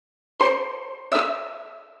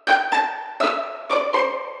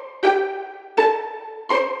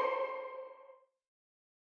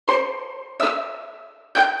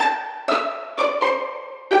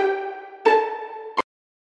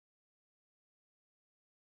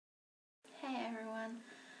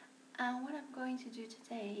What I'm going to do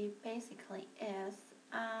today basically is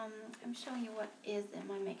I'm showing you what is in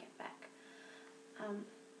my makeup bag.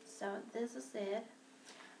 So this is it.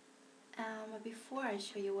 But before I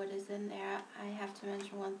show you what is in there, I have to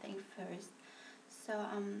mention one thing first. So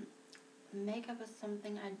makeup is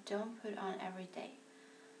something I don't put on every day.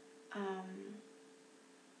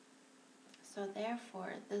 So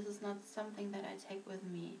therefore, this is not something that I take with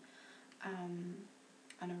me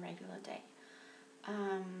on a regular day.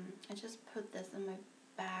 I just put this in my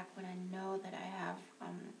bag when I know that I have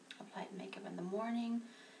applied makeup in the morning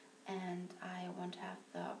and I want to have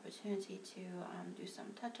the opportunity to do some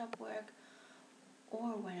touch-up work,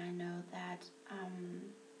 or when I know that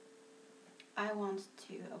I want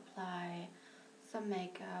to apply some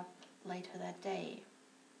makeup later that day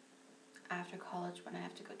after college when I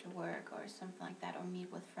have to go to work or something like that, or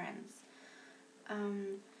meet with friends.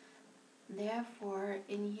 Therefore,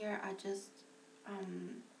 in here I just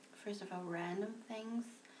first of all, random things,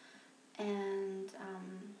 and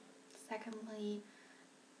secondly,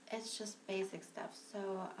 it's just basic stuff.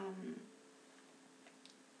 So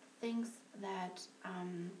things that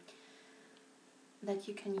that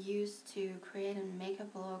you can use to create a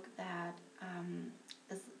makeup look that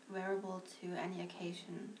is wearable to any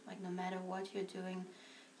occasion. Like no matter what you're doing,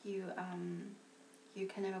 you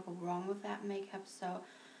can never go wrong with that makeup. So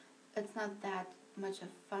it's not that much of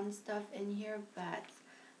fun stuff in here, but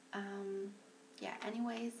yeah,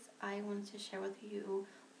 anyways, I wanted to share with you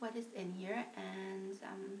what is in here, and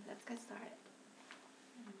let's get started.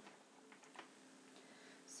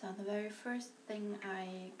 So the very first thing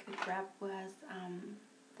I could grab was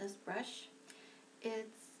this brush.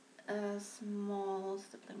 It's a small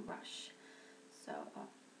stippling brush, so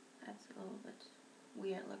that's a little bit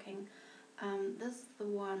weird looking. This is the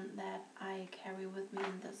one that I carry with me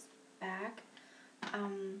in this bag.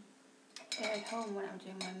 Here at home, when I'm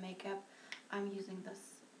doing my makeup, I'm using this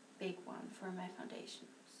big one for my foundation.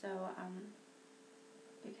 So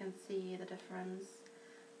you can see the difference.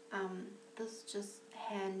 This is just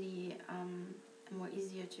handy and more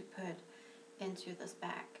easier to put into this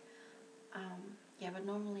bag. Yeah, but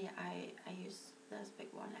normally I use this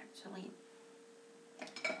big one actually.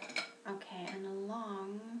 Okay, and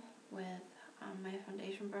along with my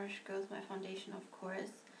foundation brush goes my foundation, of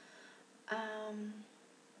course.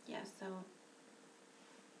 Yeah, so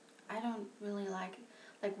I don't really like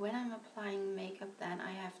when I'm applying makeup, then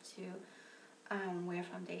I have to wear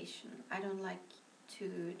foundation. I don't like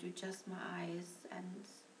to do just my eyes and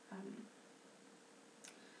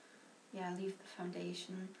yeah, leave the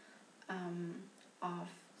foundation off.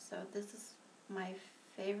 So this is my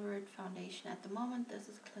favorite foundation at the moment. This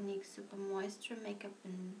is Clinique Super Moisture Makeup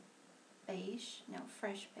in beige, no,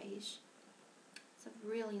 fresh beige. It's a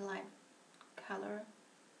really light color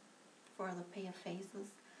for the pale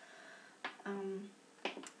faces.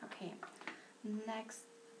 Okay, next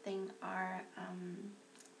thing are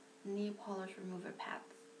nail polish remover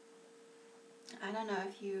pads. I don't know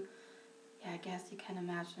if you, yeah, I guess you can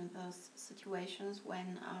imagine those situations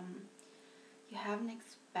when you haven't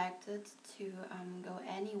expected to go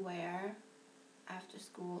anywhere after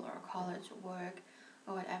school or college or work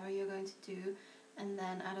or whatever you're going to do, and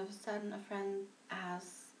then out of a sudden a friend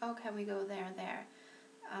asks, oh, can we go there and there?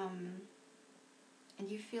 And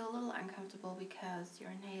you feel a little uncomfortable because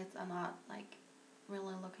your nails are not like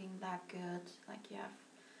really looking that good, like you have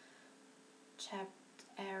chapped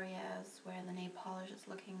areas where the nail polish is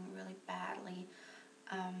looking really badly,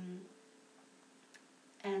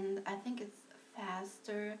 and I think it's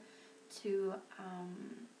faster to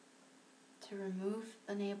remove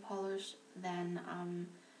the nail polish than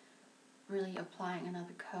really applying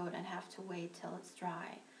another coat and have to wait till it's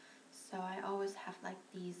dry. So I always have like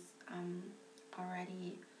these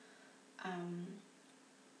already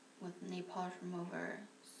with nail polish remover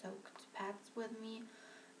soaked pads with me.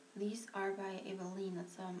 These are by Maybelline.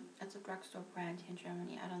 It's a drugstore brand here in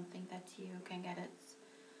Germany. I don't think that you can get it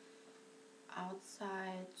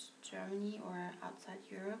outside Germany or outside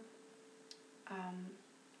Europe.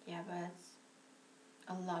 Yeah, but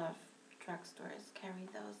a lot of drugstores carry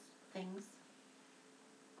those things.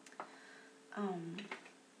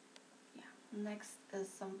 Yeah. Next is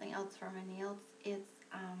something else for my nails. It's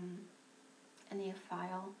a nail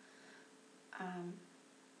file.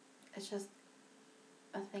 It's just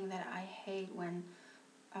a thing that I hate when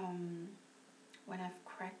I've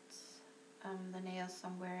cracked the nails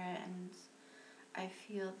somewhere and I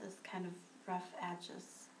feel this kind of rough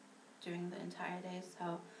edges during the entire day.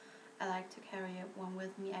 So I like to carry one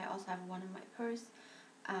with me. I also have one in my purse,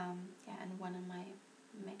 yeah, and one in my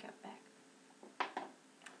makeup bag.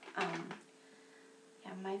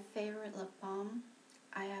 Yeah, my favorite lip balm.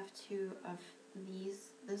 I I have two of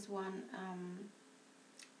these. This one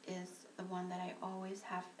is the one that I always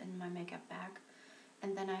have in my makeup bag,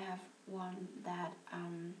 and then I have one that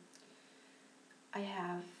I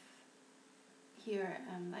have here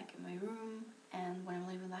like in my room, and when I'm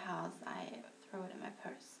leaving the house I throw it in my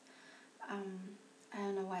purse. I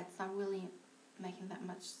don't know why it's not really making that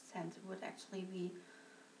much sense. It would actually be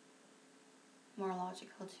more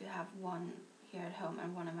logical to have one here at home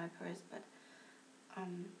and one in my purse, but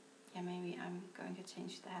yeah, maybe I'm going to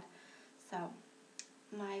change that. So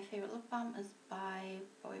my favorite lip balm is by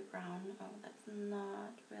Bobbi Brown. Oh, that's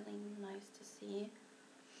not really nice to see.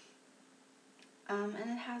 And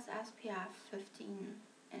it has SPF 15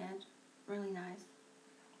 in it, really nice.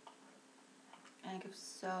 And it gives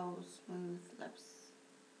so smooth lips.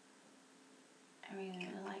 I really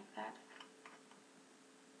like that.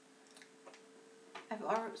 I've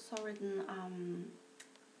also written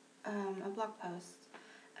a blog post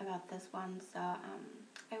about this one, so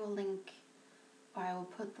I will link, or I will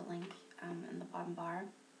put the link in the bottom bar.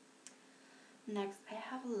 Next, I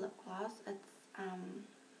have a lip gloss. It's a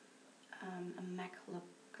MAC lip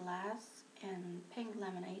gloss in Pink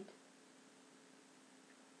Lemonade.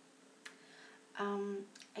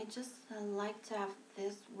 I just like to have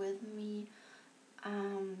this with me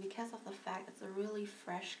because of the fact it's a really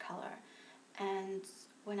fresh color, and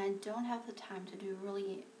when I don't have the time to do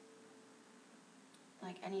really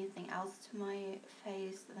like anything else to my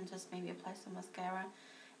face, then just maybe apply some mascara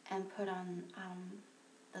and put on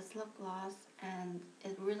this lip gloss, and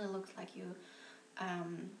it really looks like you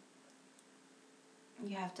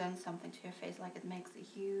have done something to your face. Like, it makes a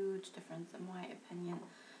huge difference in my opinion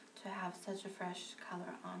to have such a fresh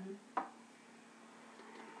color on.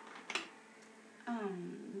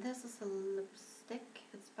 This is a lipstick.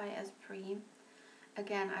 It's by Esprit.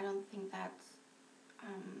 Again, I don't think that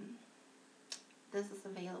this is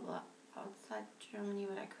available outside Germany,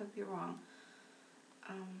 but I could be wrong.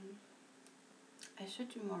 I should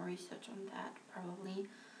do more research on that probably.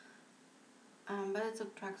 But it's a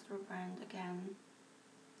drugstore brand again.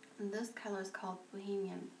 And this color is called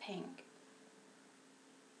Bohemian Pink.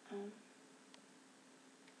 And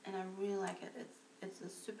I really like it. It's a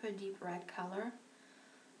super deep red color,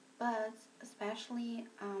 but especially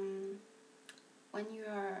when you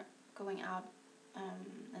are going out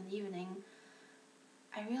in the evening,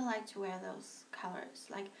 I really like to wear those colors.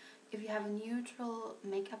 Like, if you have a neutral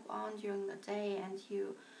makeup on during the day and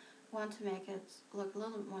you want to make it look a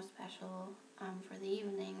little bit more special for the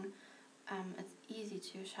evening, it's easy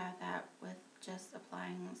to shade that with just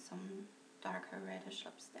applying some darker reddish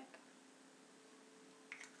lipstick.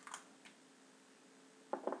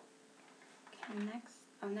 Okay, next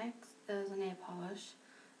is a nail polish.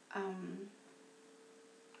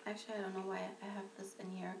 Actually, I don't know why I have this in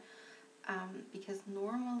here, because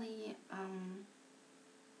normally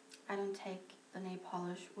I don't take the nail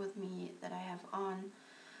polish with me that I have on.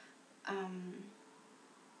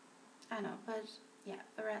 I know, but yeah,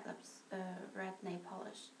 the red nail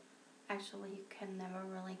polish. Actually, you can never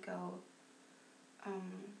really go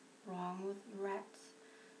wrong with red.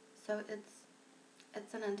 So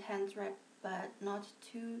it's an intense red, but not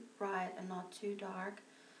too bright and not too dark.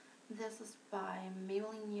 This is by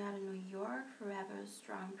Maybelline-Eyeshadow New York Forever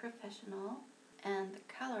Strong Professional, and the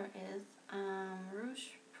color is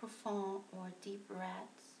Rouge Profond, or Deep Red.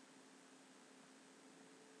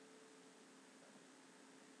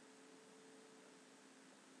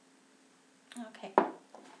 Okay,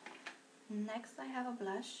 next I have a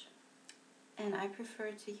blush, and I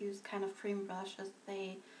prefer to use kind of cream blushes.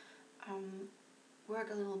 They work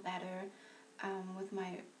a little better with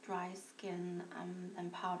my dry skin than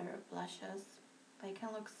powder blushes. They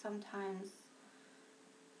can look sometimes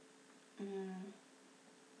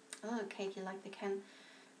a little cakey, like they can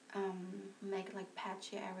make like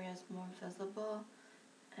patchy areas more visible,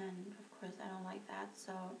 and of course I don't like that,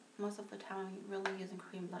 so most of the time I'm really using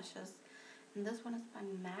cream blushes. And this one is by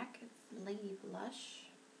MAC. It's Lady Blush.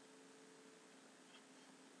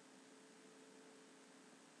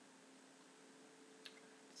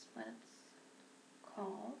 That's what it's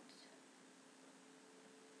called.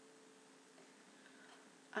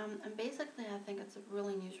 And basically I think it's a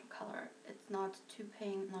really neutral color. It's not too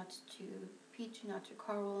pink, not too peachy, not too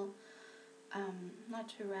coral, not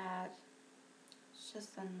too red. It's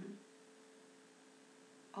just an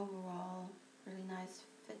overall really nice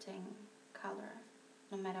fitting color,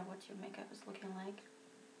 no matter what your makeup is looking like.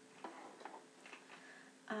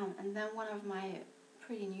 And then one of my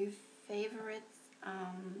pretty new favorites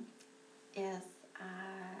is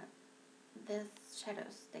this shadow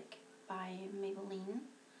stick by Maybelline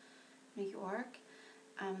New York.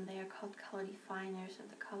 They are called color definers, and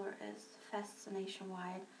the color is Fascination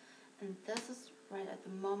White. And this is right at the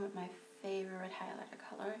moment my favorite highlighter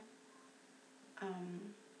color.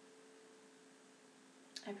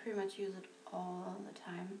 I pretty much use it all the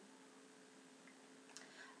time.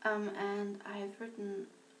 And I've written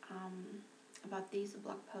about these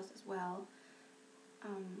blog posts as well.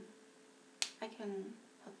 I can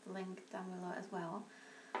put the link down below as well.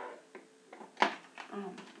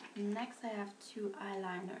 Next I have two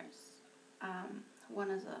eyeliners.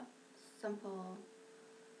 One is a simple,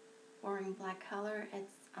 boring black color.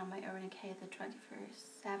 It's by Urban Decay, the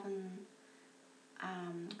 24/7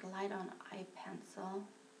 Glide On Eye Pencil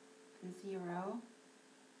in 0.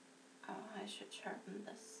 Oh, I should sharpen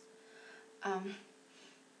this.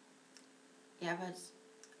 Yeah, but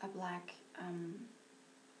a black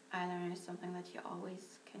eyeliner is something that you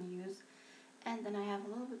always can use. And then I have a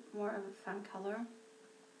little bit more of a fun color.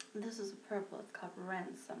 This is a purple, it's called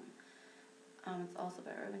Ransom. It's also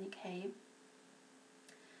by Urban Decay.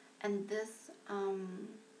 And this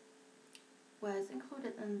was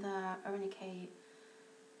included in the Urban Decay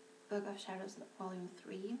Book of Shadows Volume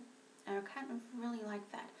 3. And I kind of really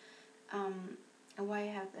like that. And why I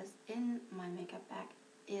have this in my makeup bag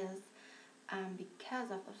is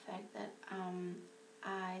because of the fact that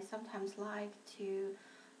I sometimes like to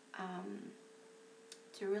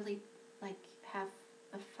really like have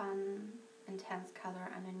a fun, intense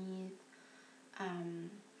color underneath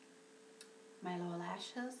my lower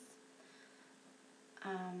lashes.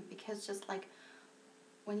 Because just like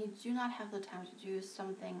when you do not have the time to do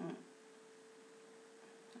something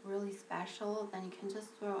really special, then you can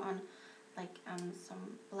just throw on like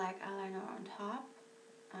some black eyeliner on top,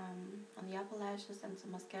 on the upper lashes, and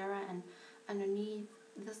some mascara, and underneath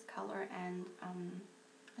this color, and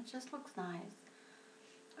it just looks nice.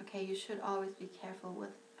 Okay, you should always be careful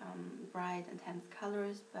with bright, intense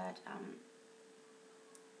colors, but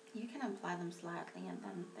you can apply them slightly and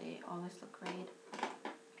then they always look great.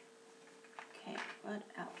 Okay, what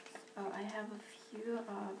else? Oh, I have a few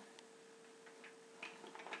of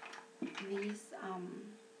these,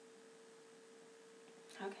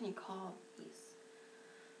 how can you call these?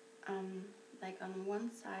 Like on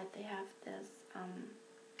one side they have this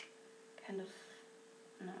kind of,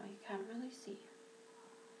 no, you can't really see,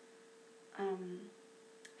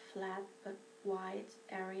 flat but wide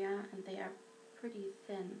area, and they are pretty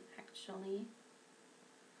thin actually.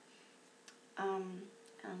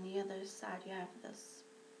 On the other side you have this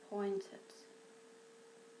pointed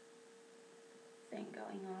thing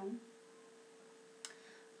going on.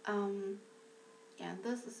 Yeah,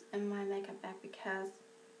 this is in my makeup bag because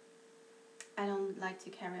I don't like to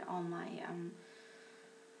carry all my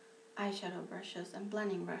eyeshadow brushes and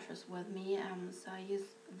blending brushes with me, so I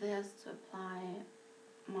use this to apply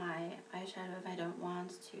my eyeshadow if I don't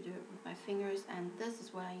want to do it with my fingers, and this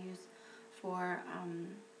is what I use for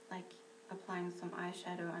like applying some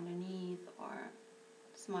eyeshadow underneath or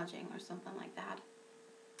smudging or something like that.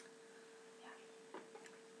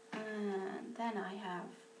 Yeah. And then I have,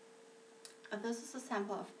 this is a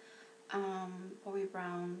sample of Bobbi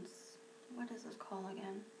Brown's, what is it called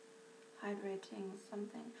again? Hydrating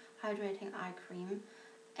eye cream,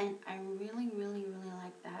 and I really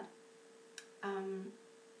like that.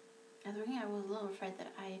 At the beginning I was a little afraid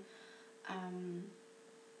that I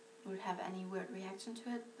would have any weird reaction to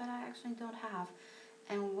it, but I actually don't have.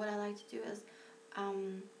 And what I like to do is,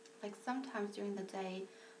 like sometimes during the day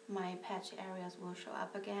my patchy areas will show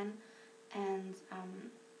up again, and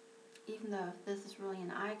even though this is really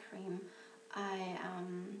an eye cream, I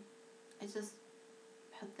just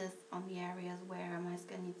put this on the areas where my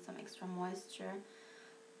skin needs some extra moisture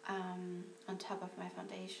on top of my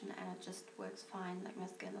foundation, and it just works fine. Like my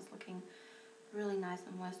skin is looking really nice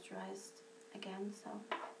and moisturized again, so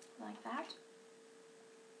like that.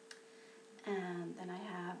 And then I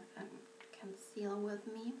have concealer with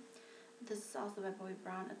me. This is also by Bobbi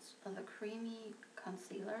Brown. It's the creamy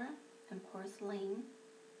concealer in porcelain.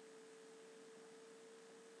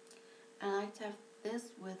 I like to have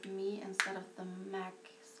this with me instead of the MAC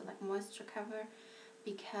Select Moisture Cover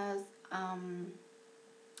because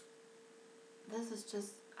this is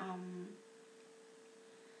just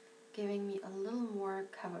giving me a little more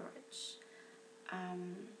coverage.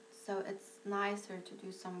 So it's nicer to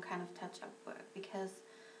do some kind of touch-up work because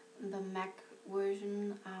the MAC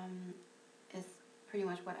version is pretty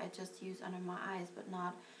much what I just use under my eyes, but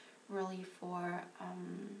not really for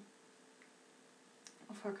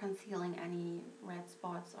concealing any red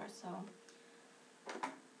spots or so.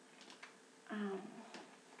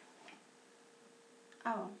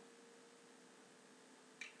 Oh,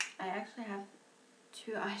 I actually have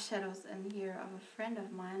 2 eyeshadows in here of a friend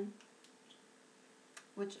of mine,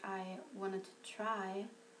 which I wanted to try,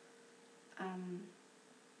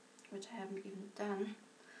 which I haven't even done,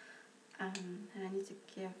 and I need to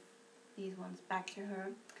give these ones back to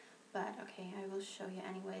her, but okay, I will show you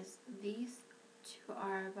anyways. These 2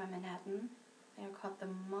 are by Manhattan. They are called the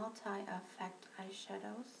Multi-Effect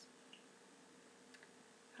Eyeshadows.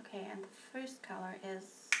 Okay, and the first color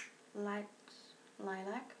is Light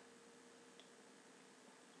Lilac.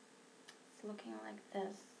 It's looking like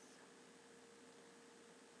this.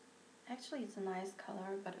 Actually, it's a nice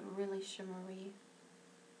color, but a really shimmery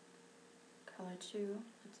color too.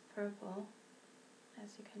 It's purple,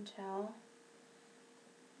 as you can tell.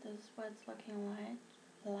 This is what it's looking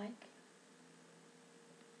like.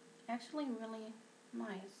 Actually, really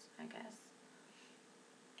nice, I guess.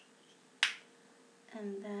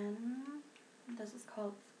 And then this is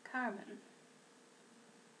called Carbon.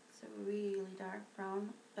 It's a really dark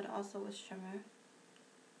brown, but also with shimmer.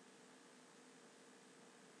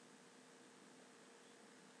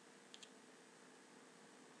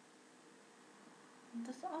 And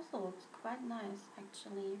this also looks quite nice,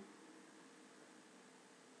 actually.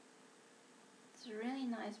 It's a really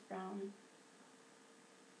nice brown.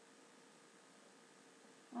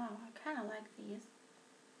 Wow, I kind of like these.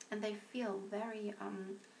 And they feel very,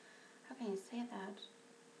 how can you say that?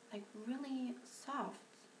 Like really soft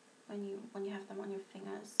when you have them on your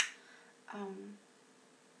fingers.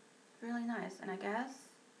 Really nice, and I guess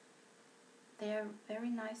they're very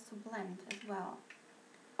nice to blend as well.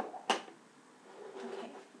 Okay.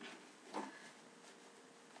 Let's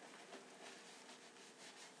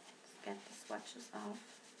get the swatches off.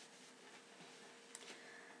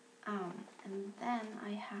 And then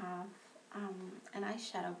I have an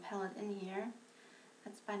eyeshadow palette in here.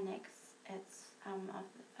 That's by NYX. It's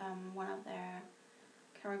one of their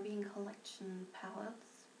Caribbean collection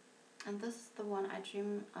palettes. And this is the one I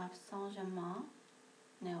Dream of Saint-Germain.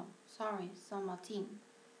 No, sorry, Saint-Martin.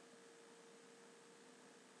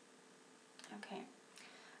 Okay.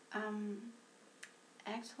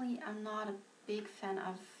 Actually, I'm not a big fan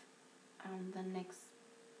of the NYX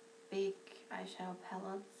big eyeshadow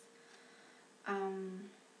palettes.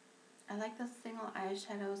 I like the single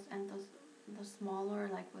eyeshadows and the smaller,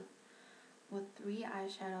 like with 3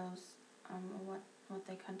 eyeshadows. What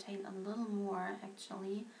they contain a little more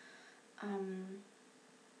actually.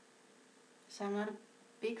 So I'm not a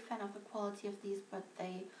big fan of the quality of these, but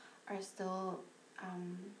they are still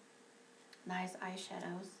nice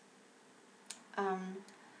eyeshadows.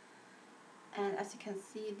 And as you can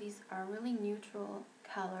see, these are really neutral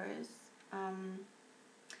colors.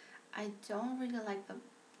 I don't really like the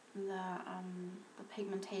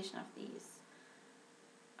pigmentation of these.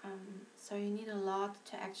 So you need a lot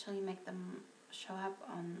to actually make them show up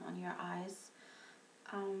on your eyes.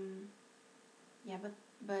 Yeah,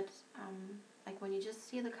 but like when you just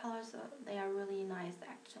see the colors, they are really nice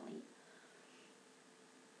actually.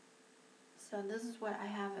 So this is what I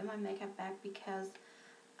have in my makeup bag, because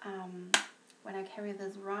when I carry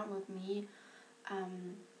this around with me,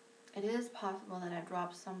 it is possible that I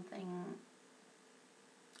drop something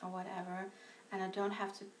or whatever, and I don't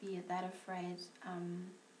have to be that afraid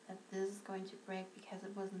that this is going to break, because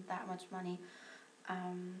it wasn't that much money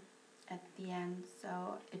at the end,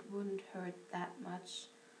 so it wouldn't hurt that much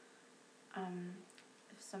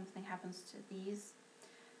if something happens to these.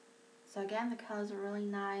 So again, the colors are really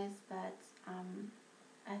nice, but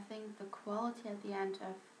I think the quality at the end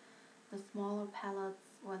of the smaller palettes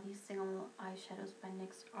or these single eyeshadows by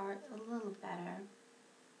NYX are a little better.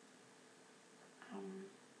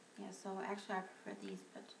 Yeah, so actually I prefer these,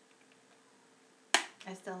 but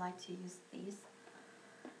I still like to use these.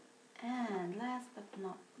 And last but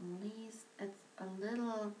not least, it's a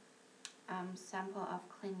little sample of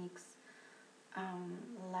Clinique's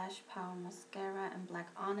Lash Power Mascara in Black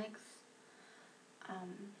Onyx.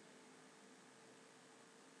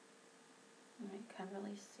 You can't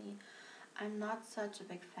really see. I'm not such a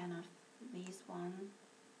big fan of these ones.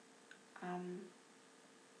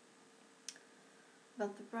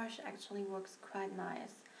 But the brush actually works quite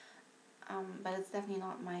nice. But it's definitely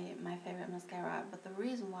not my favorite mascara. But the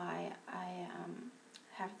reason why I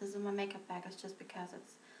have this in my makeup bag is just because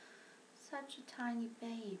it's such a tiny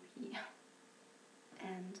baby.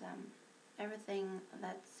 And everything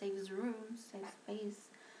that saves room, saves space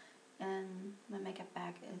in my makeup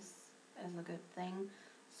bag is a good thing.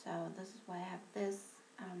 So this is why I have this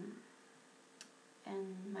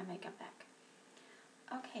in my makeup bag.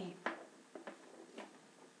 Okay,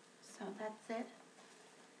 so that's it.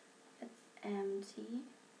 It's empty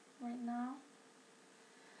right now.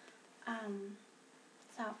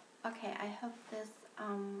 So Okay, I hope this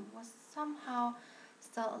was somehow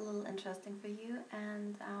still a little interesting for you,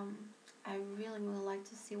 and I really would like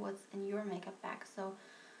to see what's in your makeup bag. So,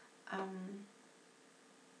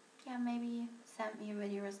 yeah, maybe send me a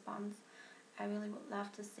video response. I really would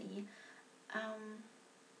love to see.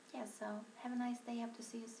 Yeah, so have a nice day. Hope to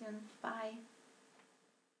see you soon. Bye.